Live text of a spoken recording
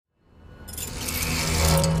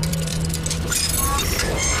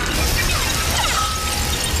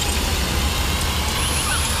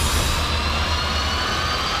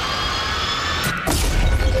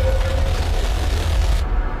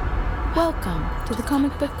Welcome to the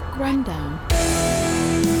Comic Book Rundown.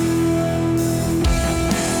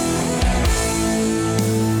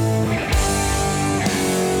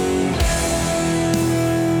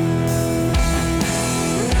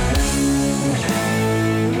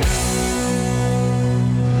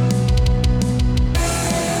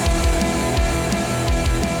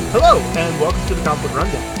 Hello, and welcome to the Comic Book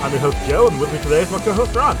Rundown. I'm your host, Joe, and with me today is my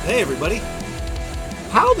co-host, Ron. Hey, everybody.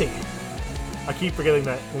 Howdy! I keep forgetting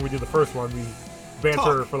that when we do the first one, we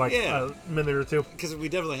banter Talk, for like yeah. a minute or two. Because we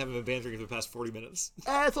definitely haven't been bantering for the past 40 minutes.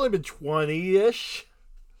 It's only been 20-ish.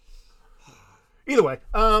 Either way,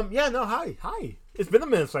 hi. It's been a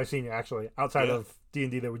minute since I've seen you, actually, outside Yeah. of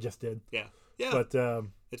D&D that we just did. Yeah. Yeah. But,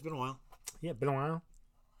 it's been a while yeah, been a while.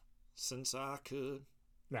 since I could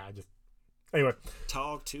Anyway.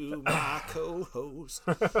 talk to my co-host.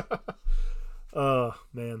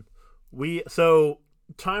 Man. So,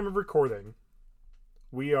 time of recording,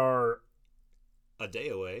 we are... A day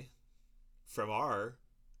away from our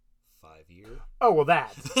 5-year. Oh, well,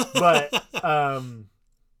 that. But,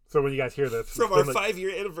 so when you guys hear this... From our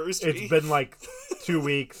 5-year anniversary. It's been like 2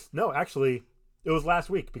 weeks. No, actually, it was last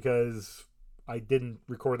week because I didn't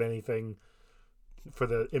record anything for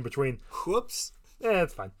the in-between. Whoops.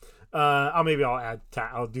 It's fine. I'll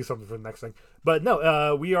do something for the next thing. But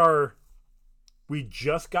no, we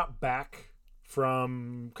just got back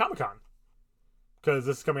from Comic-Con. Because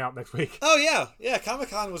this is coming out next week. Oh, yeah. Yeah,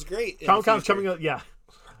 Comic-Con was great. Comic-Con's coming up, yeah.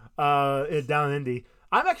 Down in Indy.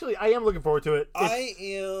 I am looking forward to it. I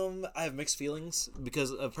have mixed feelings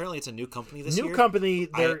because apparently it's a new company this year. New company.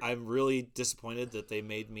 I'm really disappointed that they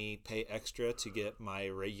made me pay extra to get my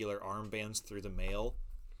regular armbands through the mail.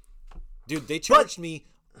 Dude, they charged me,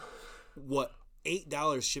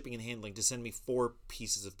 $8 shipping and handling to send me 4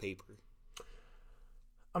 pieces of paper.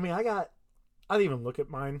 I mean, I didn't even look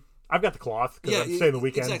at mine. I've got the cloth because I'm staying the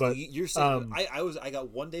weekend. Exactly. But you're saying I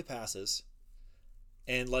got 1-day passes,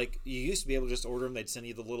 and like you used to be able to just order them. They'd send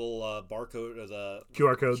you the little barcode or the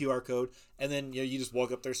QR code, and then you just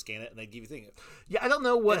walk up there, scan it, and they give you the thing. Yeah, I don't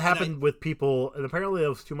know what happened with people, and apparently it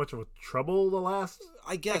was too much of a trouble the last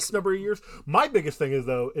X number of years. My biggest thing is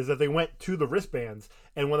that they went to the wristbands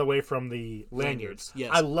and went away from the lanyards.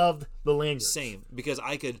 Yes, I loved the lanyards. Same, because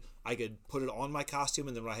I could put it on my costume,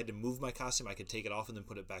 and then when I had to move my costume, I could take it off and then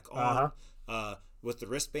put it back on. With the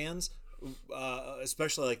wristbands,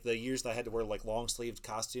 especially like the years that I had to wear like long sleeved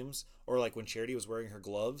costumes, or like when Charity was wearing her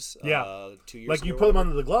gloves. 2 years like ago, you put them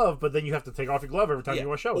under the glove, but then you have to take off your glove every time you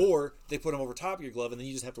want to show it. Or they put them over top of your glove, and then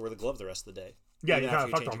you just have to wear the glove the rest of the day. Yeah, even you kind after of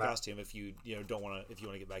you fucked change on your that costume if you don't want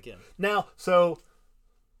to get back in. Now, so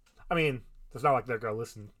I mean, it's not like they're gonna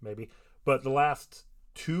listen, maybe, but the last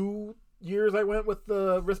 2 years I went with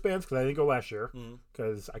the wristbands because I didn't go last year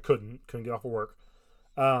because I couldn't get off of work.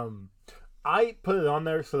 I put it on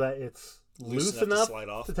there so that it's loose enough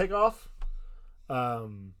to take off. I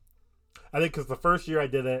think because the first year I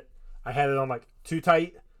did it, I had it on like too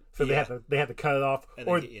tight, so they had to cut it off, and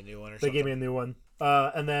or get you a new one. Or they gave me a new one.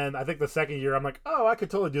 And then I think the second year I'm like, oh, I could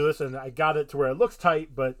totally do this, and I got it to where it looks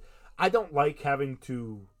tight, but I don't like having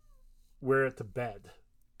to wear it to bed.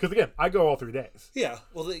 Because again, I go all 3 days. Yeah,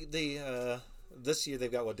 well, they this year they've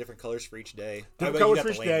got different colors for each day. Different colors for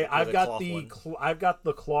each day. I've got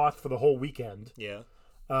the cloth for the whole weekend. Yeah.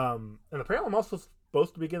 And apparently I'm also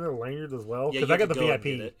supposed to be getting a lanyard as well because Yeah, I got the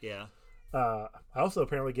VIP. Yeah. I also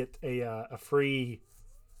apparently get a free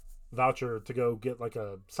voucher to go get like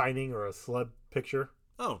a signing or a celeb picture.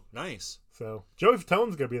 Oh, nice. So Joey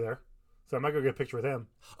Fatone's gonna be there, so I might go get a picture with him.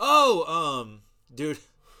 Oh, dude.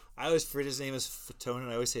 I always forget his name is Fatone, and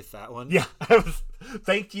I always say Fat One. Yeah,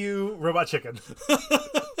 thank you, Robot Chicken.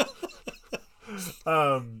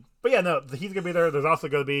 But yeah, no, he's gonna be there. There's also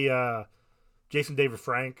gonna be Jason David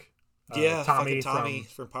Frank, Tommy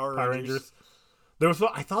from Power Rangers.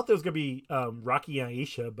 I thought there was gonna be Rocky and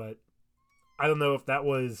Aisha, but I don't know if that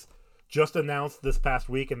was just announced this past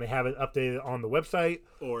week and they have it updated on the website,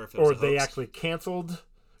 or if it was they actually canceled.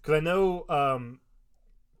 Because I know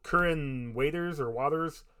Curran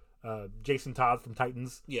Waters. Jason Todd from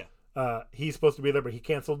Titans. Yeah. He's supposed to be there, but he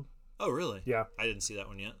canceled. Oh, really? Yeah. I didn't see that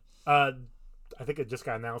one yet. I think it just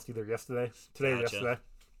got announced either today or yesterday.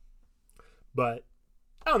 But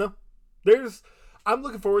I don't know. I'm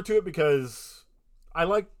looking forward to it because I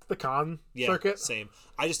like the con circuit. Same.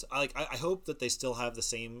 I hope that they still have the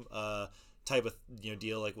same type of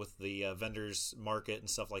deal like with the vendors market and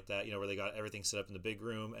stuff like that. Where they got everything set up in the big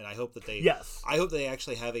room, and I hope that they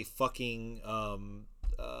actually have a fucking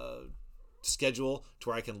schedule to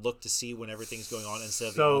where I can look to see when everything's going on instead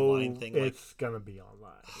of the online thing. It's gonna be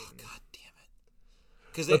online. Oh, God damn it!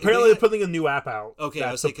 Because apparently they're putting a new app out. Okay,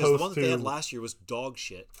 I was saying, because the one that they had last year was dog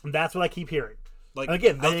shit. That's what I keep hearing. Like, and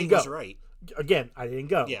again, they didn't go. Was right. Again, I didn't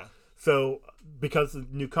go. Yeah. So, because the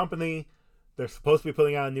new company, they're supposed to be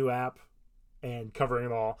putting out a new app and covering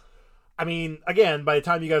it all. I mean, again, by the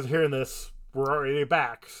time you guys are hearing this, we're already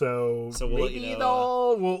back. So we'll maybe let you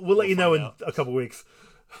know. We'll let you know in a couple weeks.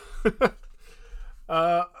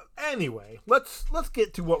 Anyway, let's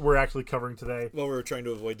get to what we're actually covering today. What we're trying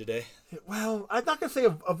to avoid today. Well, I'm not gonna say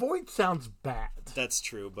avoid sounds bad. That's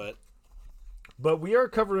true, but we're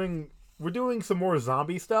doing some more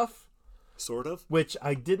zombie stuff. Sort of. Which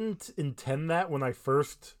I didn't intend that when I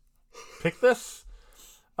first picked this.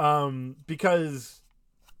 Because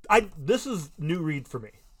this is new read for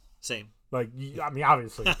me. Same. Like, I mean,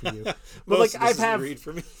 obviously for you. But like, I've had new read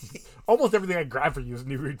for me. almost everything I grab for you is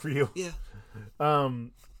new read for you. Yeah.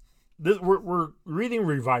 We're reading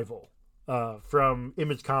Revival from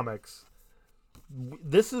Image Comics.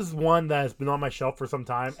 This is one that has been on my shelf for some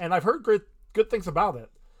time, and I've heard good things about it.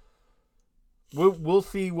 We'll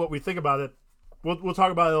see what we think about it. We'll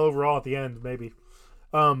talk about it overall at the end, maybe.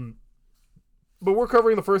 But we're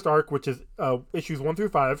covering the first arc, which is issues 1 through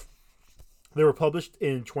 5. They were published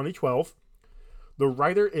in 2012. The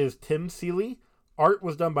writer is Tim Seeley. Art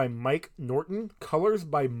was done by Mike Norton. Colors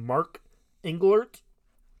by Mark Englert.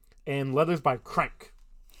 And letters by Crank.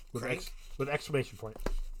 With exclamation point.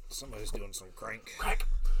 Somebody's doing some crank. Crank.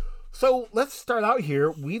 So let's start out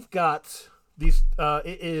here. We've got these.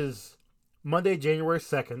 It is Monday, January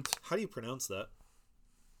 2nd. How do you pronounce that?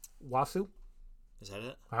 Wasu? Is that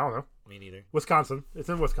it? I don't know. Me neither. Wisconsin. It's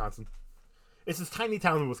in Wisconsin. It's this tiny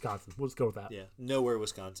town in Wisconsin. We'll just go with that. Yeah. Nowhere,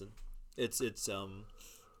 Wisconsin. It's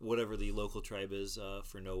whatever the local tribe is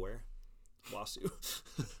for nowhere. Wasu.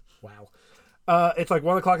 Wow. It's like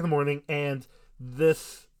 1 o'clock in the morning, and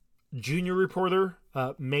this junior reporter,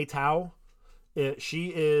 May Tao,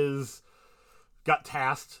 she is got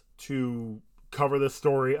tasked to cover this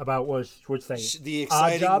story about which thing? The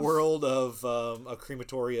exciting world of a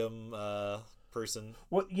crematorium person.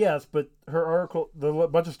 Well, yes, but her article, a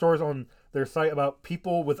bunch of stories on their site about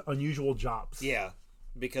people with unusual jobs. Yeah,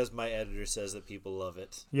 because my editor says that people love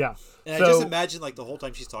it. Yeah. And so, I just imagine, like, the whole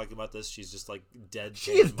time she's talking about this, she's just, like, dead.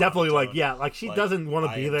 She is definitely, like, yeah, like, she doesn't want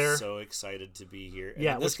to be there. I'm so excited to be here. And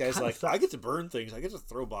yeah, this guy's like, I get to burn things. I get to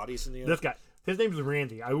throw bodies in the air. This guy, his name is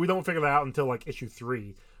Randy. We don't figure that out until, like, issue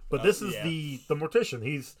 3. But this is the mortician.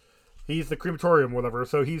 He's the crematorium, whatever.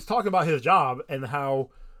 So he's talking about his job and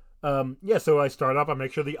how, so I start up. I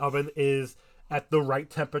make sure the oven is at the right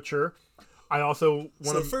temperature. I also want to...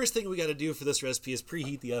 So the first thing we got to do for this recipe is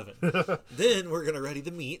preheat the oven. Then we're going to ready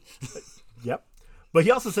the meat. Yep. But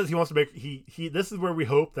he also says he wants to make... This is where we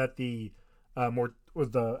hope that the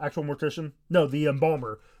actual mortician... No, the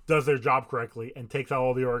embalmer does their job correctly and takes out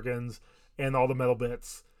all the organs and all the metal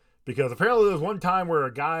bits. Because apparently there was one time where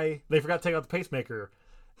a guy... They forgot to take out the pacemaker.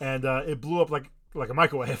 And it blew up like a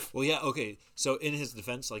microwave. Well, yeah, okay. So in his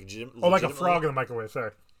defense, like... like a frog in a microwave,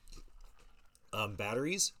 sorry.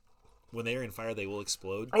 Batteries... When they are in fire, they will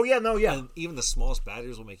explode. Oh, yeah, no, yeah. And even the smallest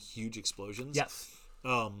batteries will make huge explosions. Yes.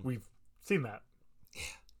 We've seen that. Yeah.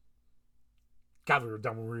 God, we were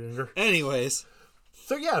dumb when we were younger. Anyways.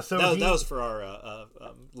 So, yeah. So that was for our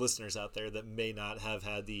listeners out there that may not have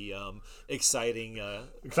had the exciting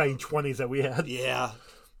 20s that we had. Yeah.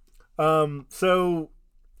 So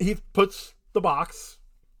he puts the box,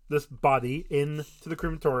 this body, into the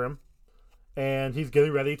crematorium. And he's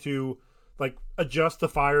getting ready to... like adjust the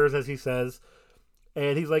fires, as he says,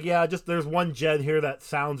 and he's like, yeah, just there's one jet here that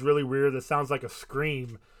sounds really weird, that sounds like a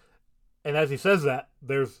scream. And as he says that,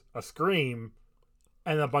 there's a scream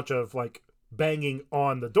and a bunch of like banging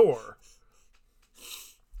on the door.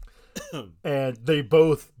 And they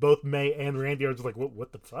both May and Randy are just like,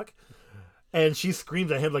 what the fuck? And she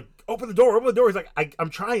screams at him like, open the door. He's like, I'm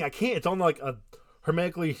trying, I can't, it's on like a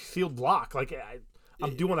hermetically sealed lock, like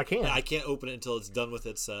I'm doing what I can. I can't open it until it's done with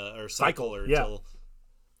its cycle or until...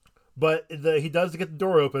 But he does get the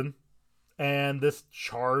door open, and this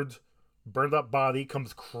charred, burned up body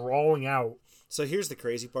comes crawling out. So here's the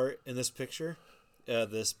crazy part. In this picture,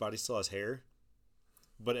 this body still has hair,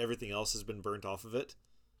 but everything else has been burnt off of it.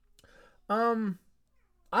 I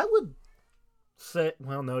would say...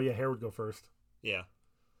 Well, no, yeah, hair would go first. Yeah.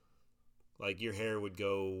 Like, your hair would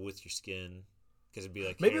go with your skin... Because it'd be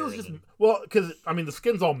like maybe it was just because I mean the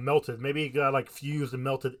skin's all melted. Maybe it got like fused and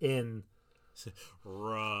melted in.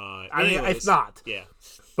 Right. I mean it's not. Yeah.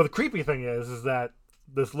 But the creepy thing is that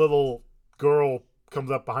this little girl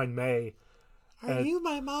comes up behind May. Are you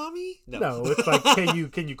my mommy? No, it's like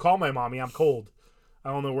can you call my mommy? I'm cold. I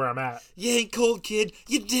don't know where I'm at. You ain't cold, kid.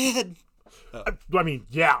 You're dead. I mean,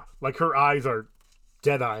 yeah, like her eyes are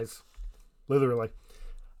dead eyes, literally.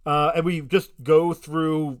 And we just go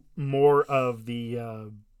through more of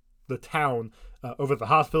the town. Over at the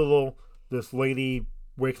hospital, this lady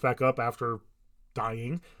wakes back up after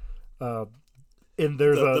dying. And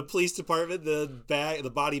there's the police department,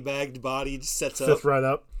 the body bagged body sets right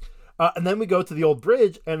up. And then we go to the old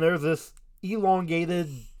bridge, and there's this elongated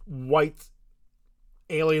white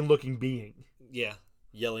alien-looking being. Yeah,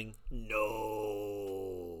 yelling,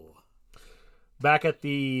 "No!" Back at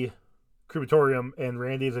the crematorium, and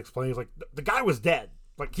Randy's explaining, like, the guy was dead.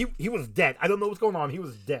 Like, he was dead. I don't know what's going on. He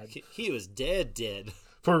was dead. He was dead.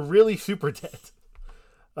 For really super dead.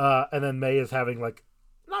 And then May is having, like,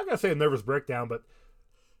 I'm not going to say a nervous breakdown, but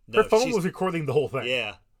her phone was recording the whole thing.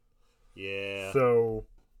 Yeah. Yeah. So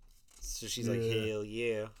she's like, hell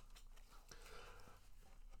yeah.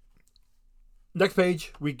 Next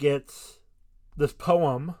page, we get this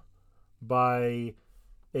poem by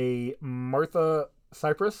a Martha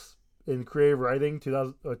Cypress in creative writing,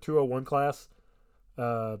 201 class.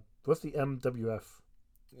 What's the MWF?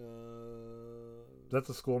 That's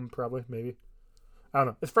a school, probably, maybe. I don't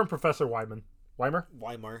know. It's from Professor Weimar.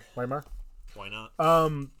 Weimar. Why not?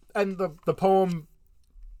 And the poem,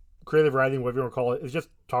 creative writing, whatever you want to call it, is just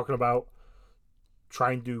talking about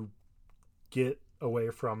trying to get away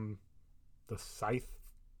from the scythe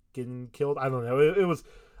getting killed. I don't know. It was.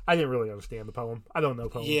 I didn't really understand the poem. I don't know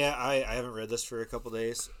poems. Yeah, I haven't read this for a couple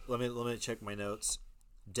days. Let me check my notes.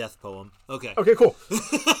 Death poem. Okay. Okay, cool.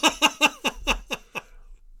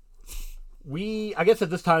 I guess at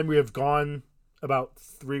this time we have gone about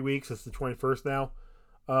 3 weeks. It's the 21st now.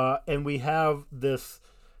 And we have this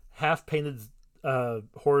half-painted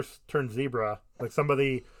horse turned zebra. Like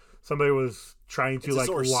somebody was trying to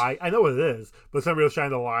lie. I know what it is, but somebody was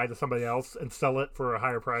trying to lie to somebody else and sell it for a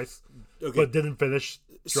higher price, but didn't finish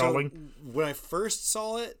drawing. So when I first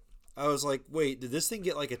saw it, I was like, wait, did this thing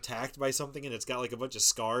get like attacked by something and it's got like a bunch of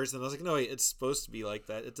scars? And I was like, no, wait, it's supposed to be like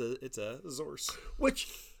that. It's a Zorse. Which,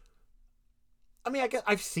 I mean,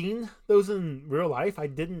 I've seen those in real life. I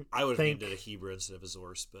would have named it a Hebra instead of a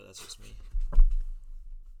Zorse, but that's just me.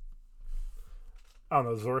 I don't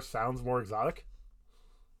know. Zorse sounds more exotic.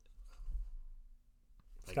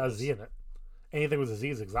 It's got a Z in it. Anything with a Z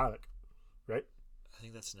is exotic, right? I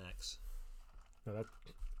think that's next. No, that...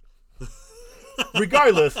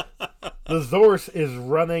 Regardless, the Zorse is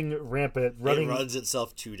running rampant. It runs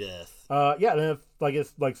itself to death. Yeah, and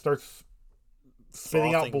it starts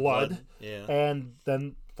spitting out blood. Yeah. And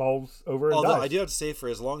then falls over and Although dies. I do have to say, for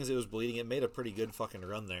as long as it was bleeding, it made a pretty good fucking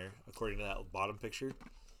run there, according to that bottom picture.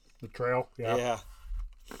 The trail, yeah.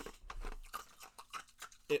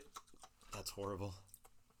 Yeah. That's horrible.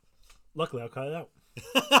 Luckily, I'll cut it out.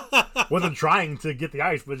 Wasn't trying to get the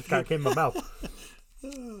ice, but it just kind of came in my mouth.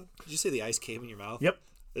 Did you say the ice came in your mouth? Yep.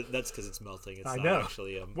 That's because it's melting. It's I not know.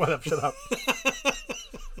 Actually, What up? Shut up.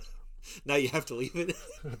 Now you have to leave it.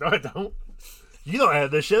 No, I don't. You don't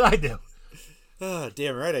edit this shit. I do. Oh,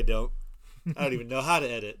 damn right I don't. I don't even know how to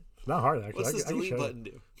edit. It's not hard, actually. What's this delete button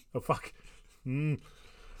do? Oh, fuck. And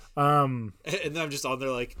then I'm just on there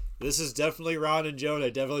like, this is definitely Ron and Joan. I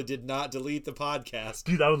definitely did not delete the podcast.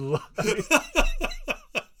 Dude, I would love...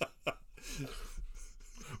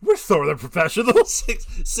 We're sort of professionals.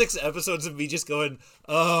 Six episodes of me just going,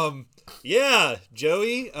 yeah,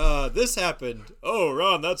 Joey, this happened. Oh,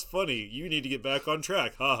 Ron, that's funny. You need to get back on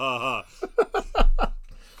track. Ha ha ha.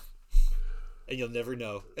 And you'll never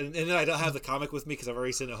know. And then I don't have the comic with me because I've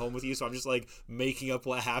already sent it home with you, so I'm just like making up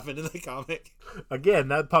what happened in the comic. Again,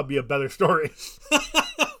 that'd probably be a better story.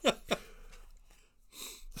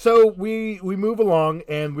 So we move along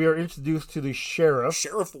and we are introduced to the sheriff.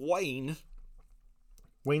 Sheriff Wayne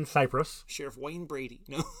Cypress. Sheriff Wayne Brady.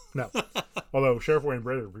 No. Although Sheriff Wayne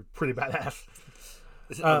Brady would be pretty badass.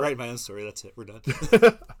 I'll write my own story. That's it. We're done.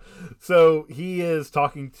 So he is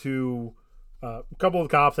talking to a couple of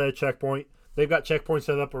cops at a checkpoint. They've got checkpoints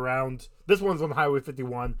set up around... This one's on Highway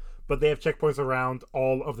 51, but they have checkpoints around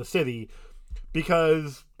all of the city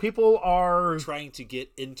because people are... trying to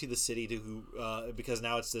get into the city because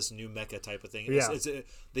now it's this new Mecca type of thing. Yeah.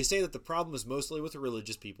 They say that the problem is mostly with the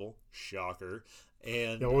religious people. Shocker.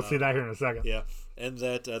 And yeah, we'll see that here in a second. Yeah, and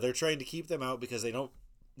that they're trying to keep them out because they don't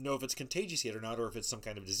know if it's contagious yet or not, or if it's some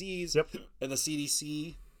kind of disease. Yep. And the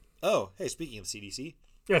CDC... Oh, hey, speaking of CDC...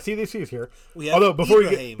 Yeah, CDC is here. Although before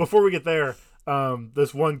we get there,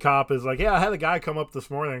 this one cop is like, "Yeah, I had a guy come up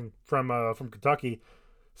this morning from Kentucky.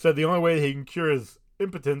 Said the only way he can cure his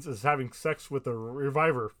impotence is having sex with a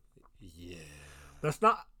reviver." Yeah, that's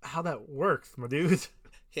not how that works, my dude.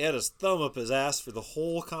 He had his thumb up his ass for the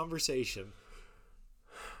whole conversation.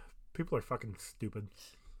 People are fucking stupid.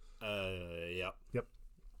 Yeah. Yep.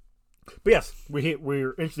 But yes,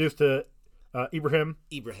 we're introduced to Ibrahim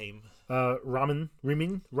Ramin.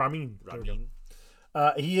 There we go.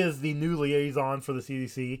 He is the new liaison for the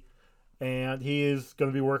CDC, and he is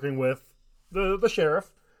going to be working with the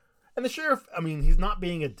sheriff. And the sheriff, I mean, he's not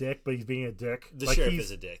being a dick, but he's being a dick. The sheriff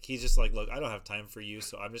is a dick. He's just like, look, I don't have time for you,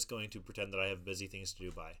 so I'm just going to pretend that I have busy things to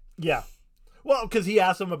do by. Yeah. Well, because he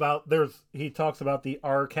asked him about, he talks about the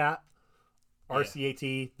RCAT,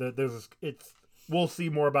 RCAT. We'll see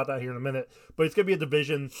more about that here in a minute, but it's going to be a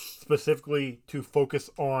division specifically to focus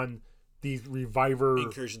on these reviver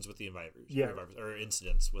incursions with the revivers, or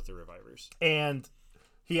incidents with the revivers. And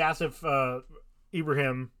he asked if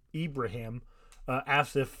Ibrahim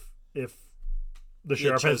asked if the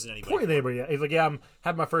sheriff has pointed anybody yet. He's like, yeah, I'm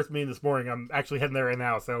having my first meeting this morning. I'm actually heading there right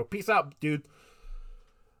now. So peace out, dude.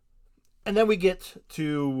 And then we get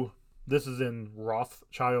to, this is in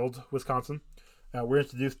Rothschild, Wisconsin. We're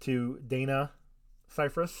introduced to Dana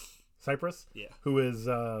Cypress, who is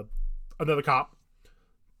another cop,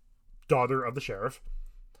 daughter of the sheriff.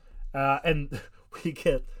 And we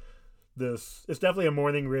get this. It's definitely a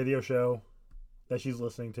morning radio show that she's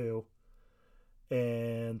listening to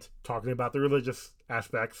and talking about the religious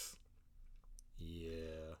aspects.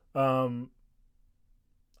 Yeah.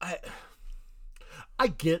 I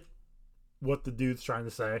get what the dude's trying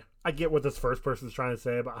to say. I get what this first person's trying to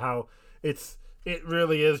say about how it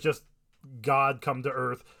really is just God come to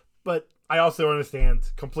earth. But I also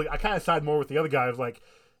understand completely. I kind of side more with the other guy of like,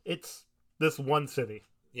 it's this one city.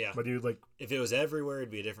 Yeah. But dude, like, if it was everywhere, it'd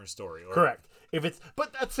be a different story. Correct.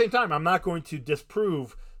 But at the same time, I'm not going to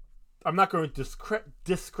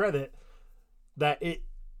discredit that it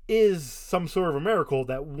is some sort of a miracle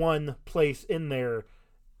that one place in there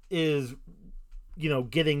is,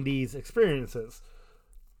 getting these experiences.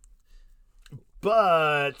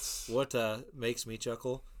 But what makes me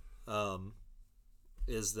chuckle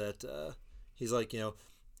is that he's like, you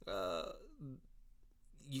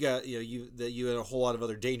got you and a whole lot of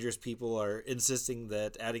other dangerous people are insisting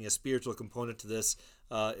that adding a spiritual component to this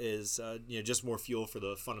is just more fuel for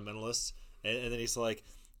the fundamentalists, and then he's like,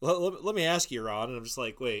 let me ask you, Ron, and I'm just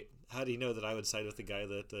like, wait, how do you know that I would side with the guy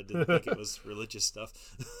that didn't think it was religious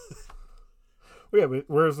stuff? Well, yeah, but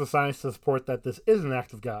where's the science to support that this is an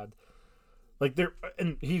act of God? Like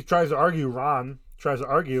and he tries to argue. Ron tries to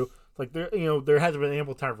argue like there hasn't been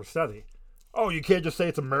ample time for study. Oh, you can't just say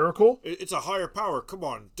it's a miracle? It's a higher power. Come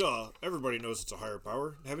on, duh. Everybody knows it's a higher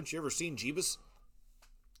power. Haven't you ever seen Jeebus?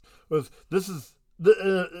 We're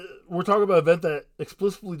talking about an event that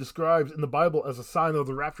explicitly describes in the Bible as a sign of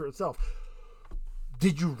the rapture itself.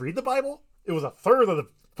 Did you read the Bible? It was a third of the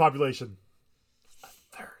population. A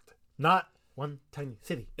third. Not one tiny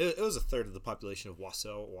city. It was a third of the population of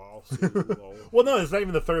Wausau. Well, no, it's not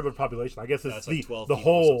even the third of the population. I guess it's like 12 the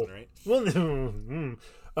whole. Right? Well,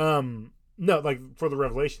 no, like for the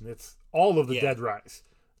Revelation, it's all of the dead rise,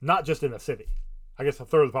 not just in a city. I guess a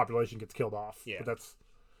third of the population gets killed off. Yeah, but that's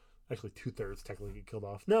actually 2/3 technically get killed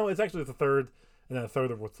off. No, it's actually the third, and then a third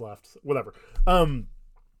of what's left. Whatever.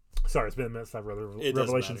 Sorry, it's been a minute since I've read the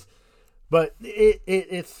Revelations, but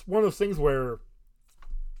it's one of those things where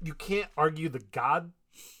you can't argue the God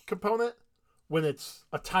component when it's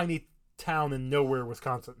a tiny town in nowhere,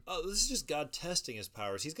 Wisconsin. Oh, this is just God testing his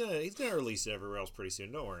powers. He's gonna release it everywhere else pretty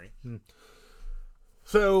soon. Don't worry.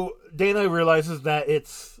 So Dana realizes that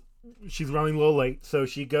she's running a little late, so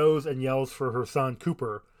she goes and yells for her son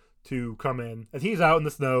Cooper to come in, and he's out in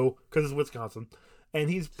the snow because it's Wisconsin, and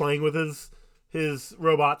he's playing with his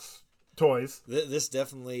robots toys. This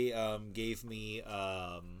definitely gave me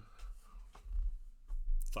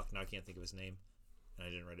fuck. Now I can't think of his name, and I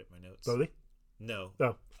didn't write it in my notes. Bodhi? No.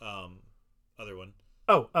 Oh. Other one.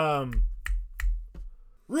 Oh.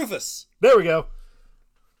 Rufus. There we go.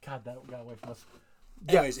 God, that got away from us.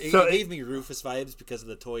 Anyways, it gave me Rufus vibes because of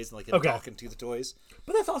the toys and like him talking to the toys.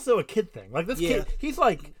 But that's also a kid thing. Like this kid, he's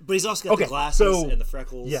like. But he's also got the glasses and the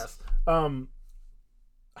freckles. Yes. How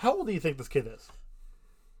old do you think this kid is?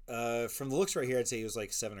 From the looks right here, I'd say he was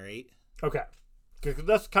like 7 or 8. Okay, because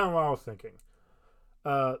that's kind of what I was thinking.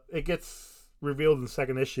 It gets revealed in the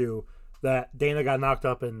second issue that Dana got knocked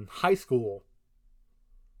up in high school.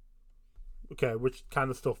 Okay, which kind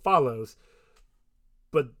of still follows,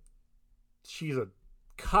 but she's a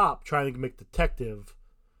cop trying to make detective,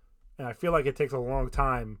 and I feel like it takes a long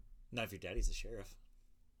time. Not if your daddy's a sheriff.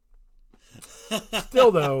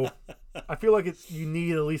 Still, though, I feel like you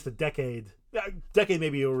need at least a decade. Decade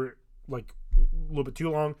maybe over like a little bit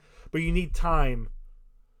too long, but you need time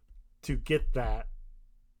to get that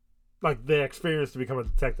like the experience to become a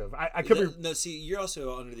detective. I could be No, see, you're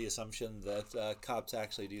also under the assumption that cops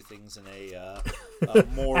actually do things in a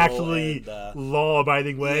moral actually and,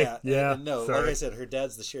 law-abiding way. Yeah. And no, sorry. like I said, her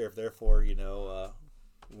dad's the sheriff. Therefore,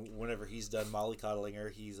 whenever he's done mollycoddling her,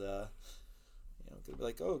 he's gonna be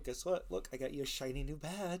like, "Oh, guess what? Look, I got you a shiny new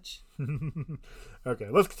badge." Okay,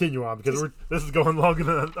 let's continue on because this is going long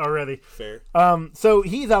enough already. Fair. So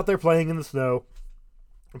he's out there playing in the snow,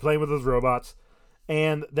 playing with his robots,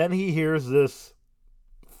 and then he hears this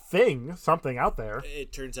something out there.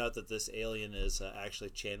 It turns out that this alien is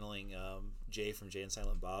actually channeling Jay from Jay and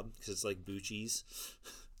Silent Bob because it's like Boochies.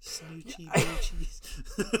 Snoochie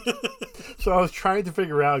Boochies. So I was trying to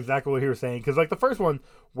figure out exactly what he was saying because, like, the first one,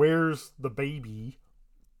 where's the baby?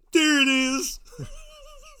 There it is.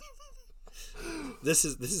 This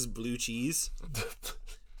is blue cheese.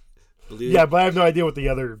 Blue. Yeah, but I have no idea what the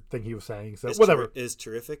other thing he was saying. So whatever. Is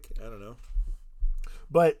terrific. I don't know.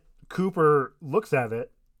 But Cooper looks at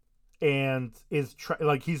it and is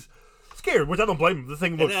he's scared, which I don't blame him. This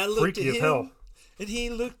thing looks freaky as hell. And he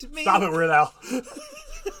looked at me. Stop it, Weird Al.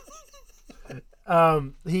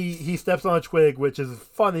 He steps on a twig, which is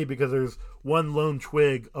funny because there's one lone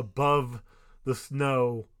twig above the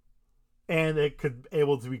snow, and it could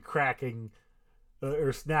able to be cracking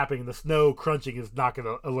or snapping. The snow crunching is not going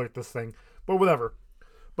to alert this thing, but whatever.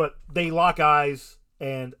 But they lock eyes,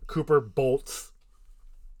 and Cooper bolts,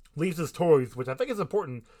 leaves his toys, which I think is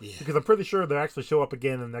important because I'm pretty sure they'll actually show up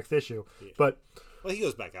again in the next issue. Yeah. But well, he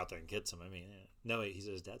goes back out there and gets him. I mean, no, he's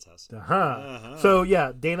at his dad's house. So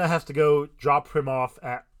yeah, Dana has to go drop him off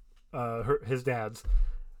at his dad's.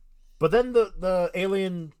 But then the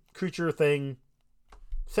alien creature thing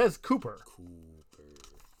says Cooper.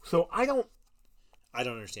 So I don't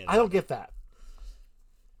understand. I don't get that.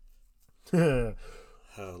 Oh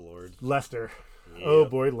Lord, Lester. Yep. Oh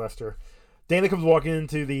boy, Lester. Dana comes walking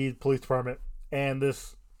into the police department, and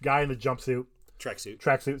this guy in the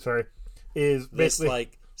tracksuit, sorry, is basically this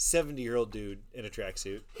like 70-year-old dude in a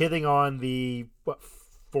tracksuit hitting on the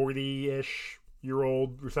 40-ish year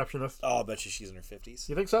old receptionist. Oh, I bet she's in her 50s.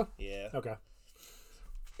 You think so? Yeah. Okay.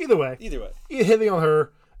 Either way, he's hitting on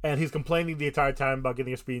her, and he's complaining the entire time about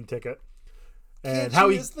getting a speeding ticket. And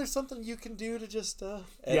is there something you can do to just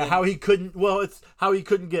how he couldn't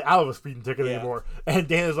get out of a speeding ticket anymore. And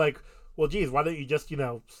Dana's like, well, geez, why don't you just,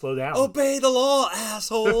 slow down? Obey the law,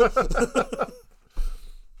 asshole.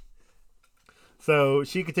 So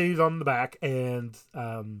she continues on the back and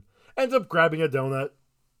ends up grabbing a donut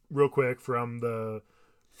real quick from.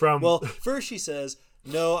 Well, first she says,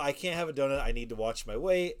 "No, I can't have a donut. I need to watch my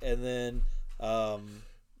weight." And then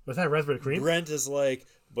was that raspberry cream? Brent is like,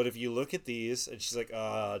 "But if you look at these," and she's like,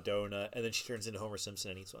 donut. And then she turns into Homer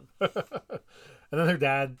Simpson and eats one. And then her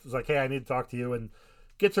dad was like, "Hey, I need to talk to you," and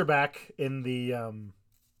gets her back in the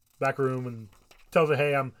back room and tells her,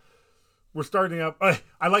 "Hey, we're starting up."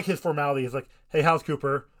 I like his formality. He's like, "Hey, how's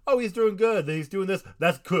Cooper?" "Oh, he's doing good. He's doing this."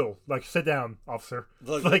 "That's cool. Like, sit down, officer."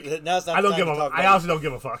 Look, like, now's not I don't give a. I honestly don't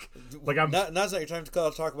give a fuck. Like, now's not your time to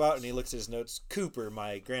talk about. And he looks at his notes. Cooper,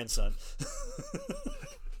 my grandson.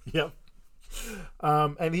 Yep.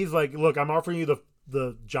 And he's like, "Look, I'm offering you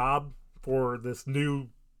the job for this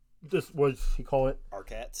what's he call it?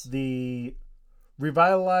 Arcats. The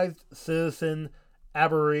Revitalized Citizen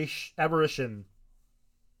Aberration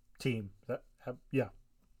Team."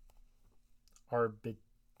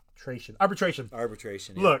 Arbitration.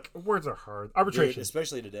 Yeah. Look, words are hard. Arbitration. Dude,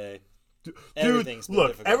 especially today. Everything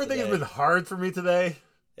has been hard for me today.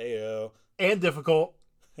 Heyo. And difficult.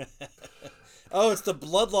 Oh, it's the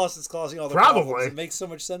blood loss that's causing all the problems. It makes so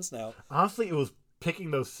much sense now. Honestly, it was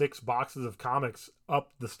picking those 6 boxes of comics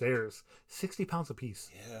up the stairs. 60 pounds a piece.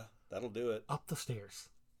 Yeah, that'll do it. Up the stairs.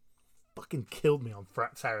 Fucking killed me on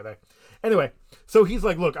Saturday. Anyway, so he's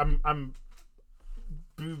like, "Look, I'm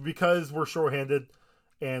because we're shorthanded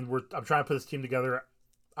and I'm trying to put this team together.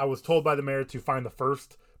 I was told by the mayor to find the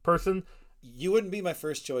first person." You wouldn't be my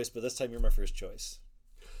first choice, but this time you're my first choice.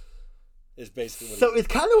 Is basically what so it's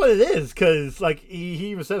kind of what it is, because like he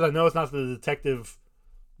even says, "I know it's not the detective,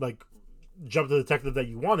 like jump to the detective that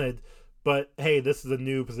you wanted, but hey, this is a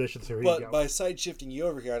new position, so here you go." But by side shifting you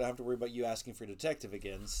over here, I don't have to worry about you asking for a detective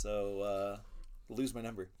again. So lose my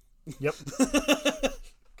number. Yep.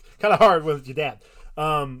 Kind of hard with your dad.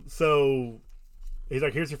 So he's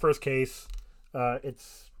like, "Here's your first case." The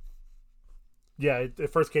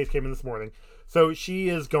first case came in this morning. So she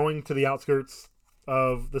is going to the outskirts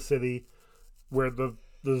of the city where the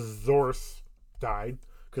Zorse died,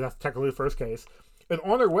 because that's technically the first case. And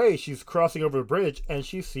on her way, she's crossing over the bridge, and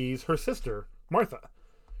she sees her sister, Martha.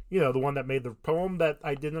 The one that made the poem that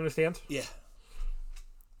I didn't understand. Yeah.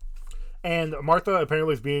 And Martha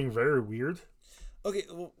apparently is being very weird. Okay,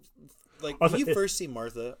 well, like Also, when you first see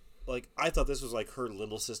Martha, like I thought this was like her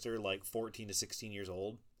little sister, like 14 to 16 years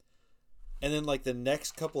old. And then like the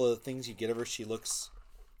next couple of things you get of her, she looks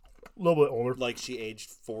A little bit older. like she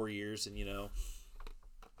aged 4 years, and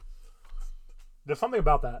There's something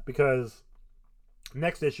about that because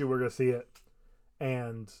next issue we're going to see it.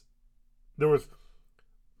 And there was...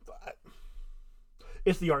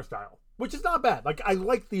 It's the art style, which is not bad. Like, I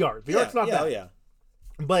like the art. The art's not bad. Oh yeah.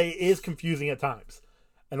 But it is confusing at times.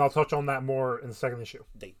 And I'll touch on that more in the second issue.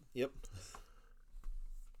 Yep.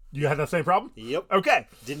 You had that same problem? Yep. Okay.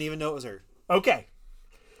 Didn't even know it was her. Okay.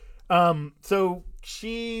 So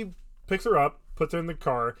she picks her up, puts her in the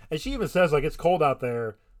car, and she even says, like, it's cold out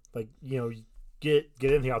there. Like, get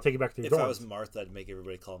in here. I'll take you back to your If dorm. I was Martha, I'd make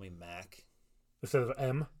everybody call me Mac. Instead of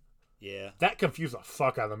M. Yeah. That confused the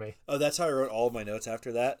fuck out of me. Oh, that's how I wrote all of my notes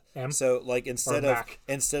after that. M? So like instead Or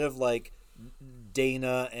of Mac? like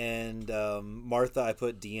Dana and Martha, I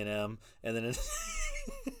put D and M, and then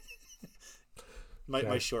my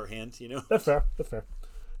Okay. shorthand, That's fair. That's fair.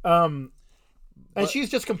 And she's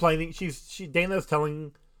just complaining. Dana's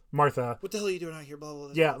telling Martha, What the hell are you doing out here? Blah blah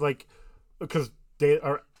blah. yeah, like, because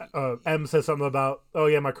M says something about, oh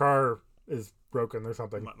yeah, my car is broken or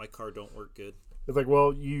something. My car don't work good. It's like,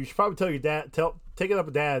 well, you should probably tell your dad, take it up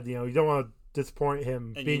with dad. You don't want to disappoint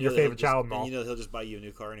him And being you know your that favorite child and all. And he'll just buy you a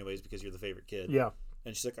new car anyways because you're the favorite kid. Yeah.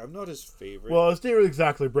 And she's like, I'm not his favorite. Well, it didn't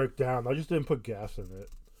exactly break down. I just didn't put gas in it.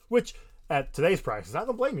 Which, at today's prices, I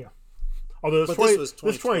don't blame you. Although But this was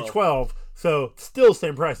this 2012, so still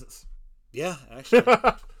same prices. yeah, actually.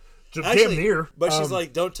 Just Actually, damn near. But she's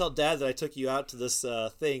like, don't tell dad that I took you out to this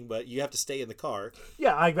thing, but you have to stay in the car.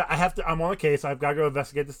 yeah, I have to. I'm on a case. I've got to go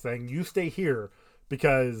investigate this thing. You stay here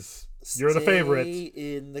because you're the favorite.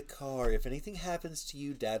 Stay in the car. If anything happens to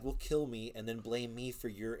you, dad will kill me and then blame me for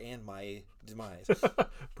your and my demise.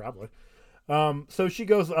 Probably. So she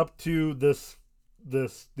goes up to these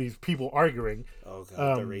people arguing. Oh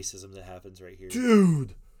god, the racism that happens right here.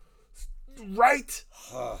 Dude, right?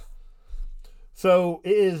 So it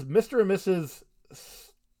is Mr. and Mrs.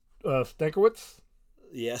 Stankiewicz.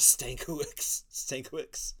 Yeah,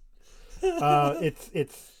 Stankiewicz. It's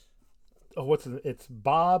it's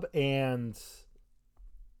Bob and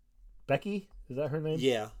Becky. Is that her name?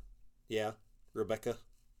 Yeah, Rebecca.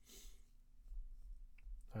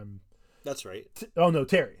 That's right. Oh no,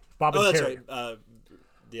 Terry. Bob and Oh, that's Terry. right.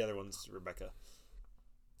 The other one's Rebecca.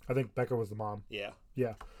 I think Becca was the mom. Yeah.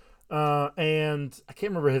 Yeah. And I can't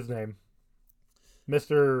remember his name.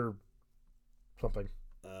 Mr. something.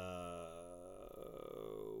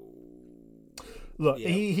 Look, yeah.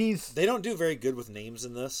 he's They don't do very good with names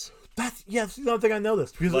in this. that's the other thing I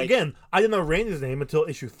noticed. Because Like- again, I didn't know Randy's name until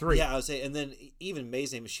issue 3. Yeah, I would say, and then even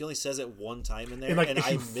May's name, she only says it one time in there, In, like, and I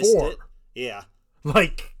issue missed 4. it. Yeah.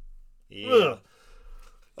 Like, Yeah.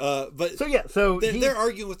 But so yeah, so they're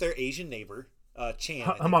arguing with their Asian neighbor, Chan,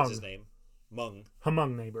 I think Hmong. is his name. Mung.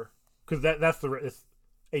 Hmong neighbor, because that's it's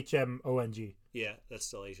HMONG. Yeah, that's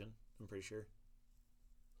still Asian, I'm pretty sure.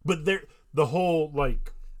 But the whole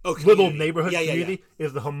like Oh, little community. neighborhood Yeah, community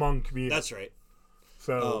is the Hmong community. That's right.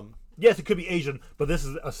 So yes, it could be Asian, but this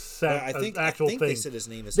is a But set, I think, an actual I think thing. they said his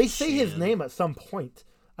name is They say his Chan. name at some point.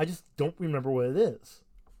 I just don't remember what it is.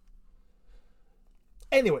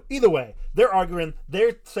 Anyway, either way, they're arguing.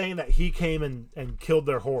 They're saying that he came and killed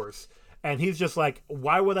their horse. And he's just like,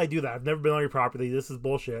 why would I do that? I've never been on your property. This is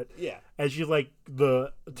bullshit. Yeah. And she's like,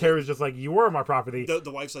 Terry's just like, you were on my property.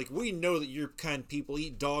 The wife's like, we know that your kind people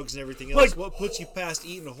eat dogs and everything Like- else. What puts you past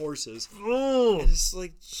eating horses? Ugh, And it's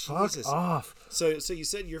like, fuck Jesus. off. So you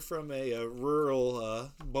said you're from a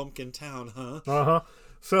rural bumpkin town, huh? Uh-huh.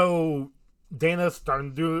 So Dana's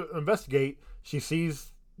starting to investigate. She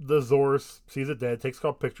sees the Zorse, sees it dead, takes a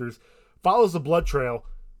couple pictures, follows the blood trail,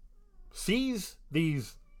 sees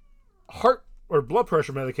these heart or blood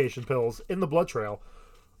pressure medication pills in the blood trail,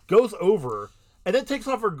 goes over, and then takes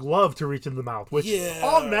off her glove to reach in the mouth, which Yeah.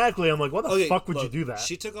 automatically I'm like, what the fuck would you look, do that?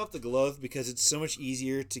 She took off the glove because it's so much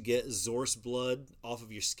easier to get Zorse blood off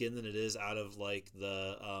of your skin than it is out of like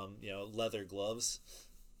the leather gloves.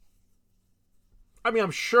 I mean,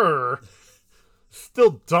 I'm sure.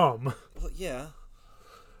 Still dumb. Well, yeah.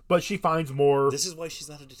 But she finds more. This is why she's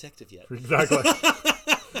not a detective yet. Exactly.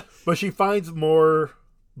 But she finds more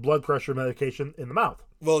blood pressure medication in the mouth.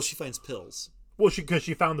 Well, she finds pills. Well, because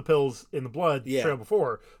she found the pills in the blood Yeah. trail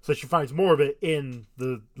before, so she finds more of it in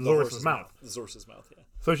the Zorse's mouth. The Zorse's mouth, yeah.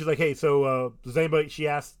 So she's like, "Hey, so does anybody?" She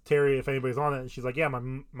asked Terry if anybody's on it, and she's like, "Yeah,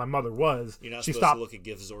 my mother was." You're not she supposed to look and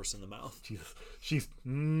give Zorse in the mouth. Jesus,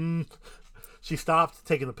 she stopped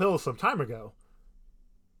taking the pills some time ago.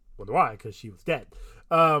 Wonder why? Because she was dead.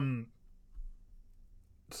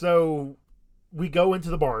 So we go into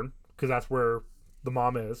the barn because that's where the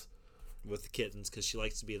mom is. With the kittens, because she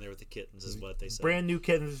likes to be in there with the kittens, is what they say. Brand new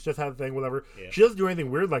kittens, just have a thing, whatever. Yeah. She doesn't do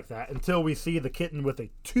anything weird like that until we see the kitten with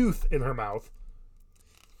a tooth in her mouth.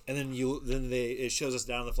 And then it shows us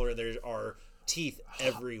down on the floor, and there are teeth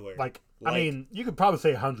everywhere. I mean, you could probably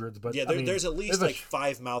say hundreds, but yeah, there's at least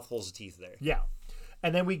 5 mouthfuls of teeth there. Yeah,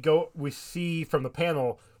 and then we see from the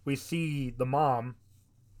panel, we see the mom,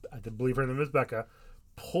 I believe her name is Becca,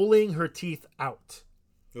 pulling her teeth out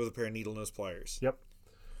with a pair of needle nose pliers. Yep.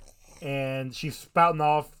 And she's spouting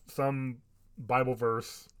off some Bible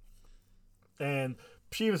verse. And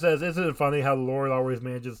she even says, "Isn't it funny how the Lord always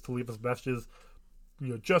manages to leave us messages,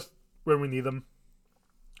 just when we need them?"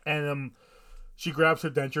 And she grabs her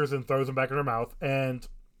dentures and throws them back in her mouth. And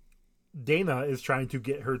Dana is trying to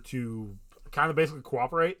get her to kind of basically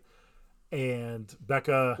cooperate. And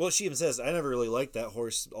Becca... Well, she even says, "I never really liked that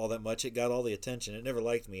horse all that much. It got all the attention. It never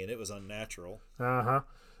liked me, and it was unnatural." Uh-huh.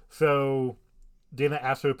 So Dana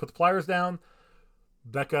asks her to put the pliers down.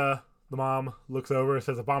 Becca, the mom, looks over and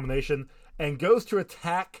says abomination and goes to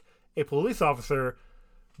attack a police officer.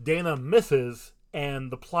 Dana misses,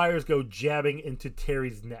 and the pliers go jabbing into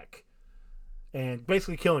Terry's neck and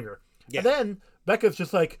basically killing her. Yeah. And then Becca's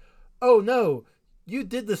just like, "Oh no, you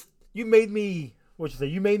did this. You made me, what'd you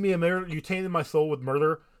say? You made me a murderer. You tainted my soul with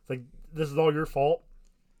murder. It's like, this is all your fault."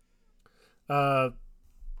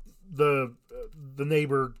 The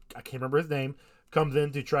neighbor, I can't remember his name, comes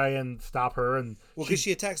in to try and stop her, and because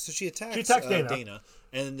she attacks Dana,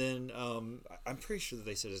 and then I'm pretty sure that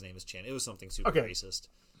they said his name is Chan. It was something super racist.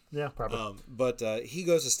 Yeah, probably. But he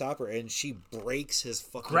goes to stop her, and she breaks his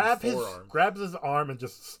fucking forearm. Grabs his arm and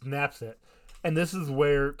just snaps it. And this is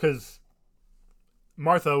where, because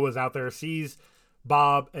Martha was out there, sees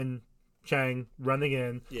Bob and Chang running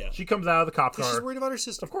in. Yeah. She comes out of the cop car. She's worried about her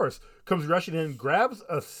sister. Of course. Comes rushing in, grabs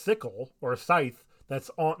a sickle or a scythe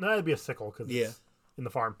that's on. No, it'd be a sickle because it's in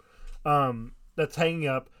the farm. That's hanging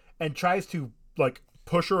up and tries to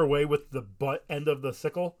push her away with the butt end of the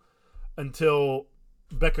sickle until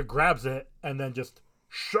Becca grabs it and then just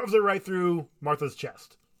shoves it right through Martha's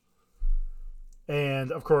chest.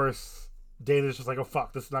 And of course, Dana's just like, "Oh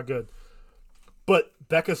fuck, this is not good." But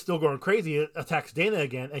Becca's still going crazy, attacks Dana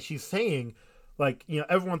again, and she's saying,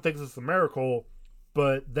 everyone thinks it's a miracle,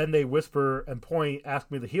 but then they whisper and point, ask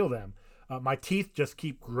me to heal them. My teeth just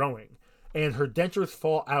keep growing. And her dentures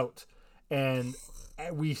fall out, and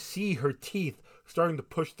we see her teeth starting to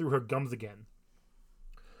push through her gums again.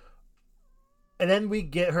 And then we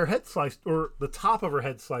get her head sliced, or the top of her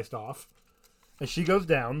head sliced off, and she goes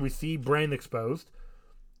down. We see brain exposed.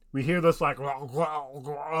 We hear this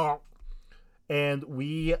and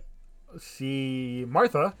we see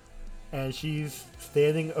Martha, and she's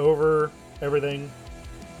standing over everything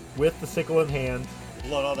with the sickle in hand.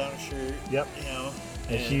 Blood all down her shirt. Yep.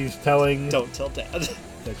 And she's telling... Don't tell Dad.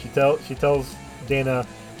 She tells Dana,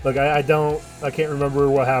 "Look, I can't remember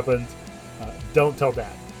what happened. Don't tell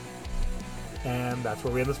Dad." And that's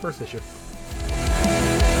where we end this first issue.